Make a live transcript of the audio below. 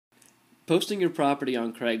Posting your property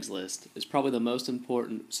on Craigslist is probably the most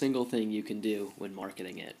important single thing you can do when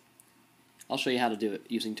marketing it. I'll show you how to do it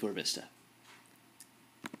using TourVista.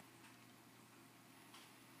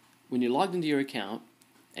 When you're logged into your account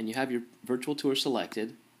and you have your virtual tour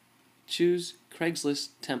selected, choose Craigslist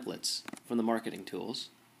templates from the marketing tools.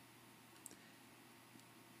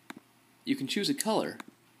 You can choose a color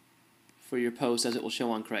for your post as it will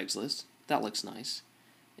show on Craigslist. That looks nice.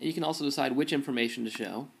 And you can also decide which information to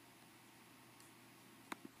show.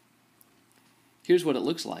 Here's what it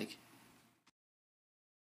looks like.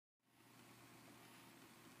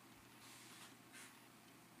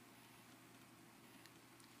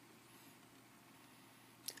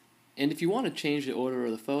 And if you want to change the order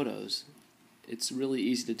of the photos, it's really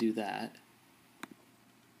easy to do that.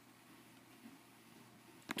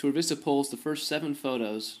 TourVista pulls the first 7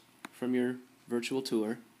 photos from your virtual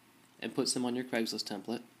tour and puts them on your Craigslist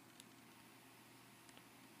template.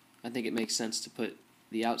 I think it makes sense to put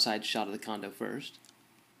the outside shot of the condo first.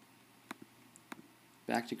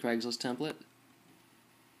 Back to Craigslist template.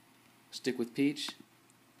 Stick with peach.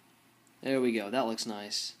 There we go. That looks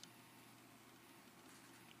nice.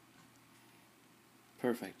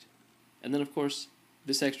 Perfect. And then, of course,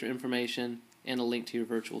 this extra information and a link to your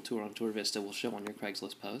virtual tour on TourVista will show on your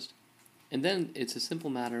Craigslist post. And then it's a simple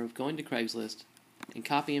matter of going to Craigslist and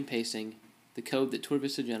copy and pasting the code that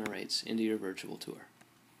TourVista generates into your virtual tour,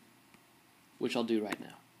 which I'll do right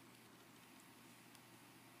now.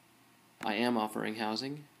 I am offering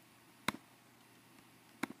housing.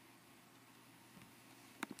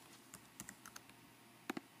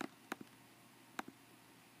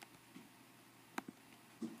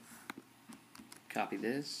 Copy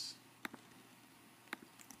this,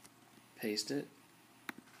 paste it.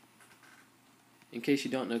 In case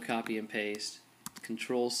you don't know copy and paste,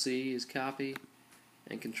 Control-C is copy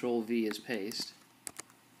and Control-V is paste,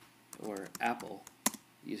 or Apple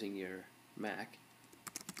using your Mac.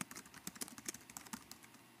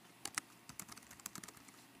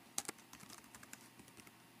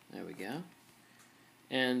 There we go.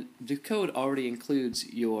 And the code already includes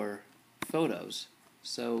your photos.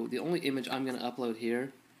 So the only image I'm going to upload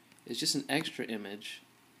here is just an extra image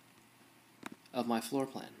of my floor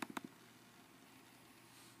plan.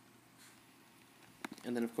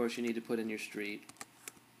 And then of course you need to put in your street.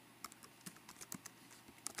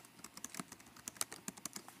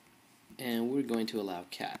 And we're going to allow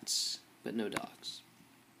cats, but no dogs.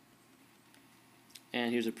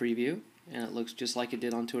 And here's a preview, and it looks just like it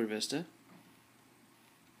did on TourVista.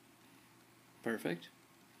 Perfect.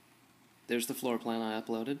 There's the floor plan I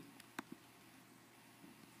uploaded.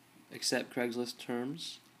 Accept Craigslist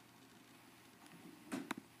terms.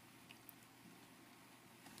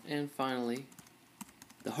 And finally,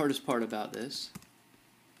 the hardest part about this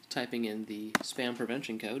is typing in the spam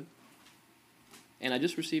prevention code. And I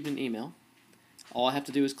just received an email. All I have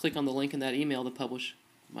to do is click on the link in that email to publish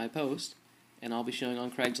my post, and I'll be showing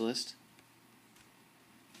on Craigslist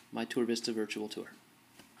my TourVista virtual tour.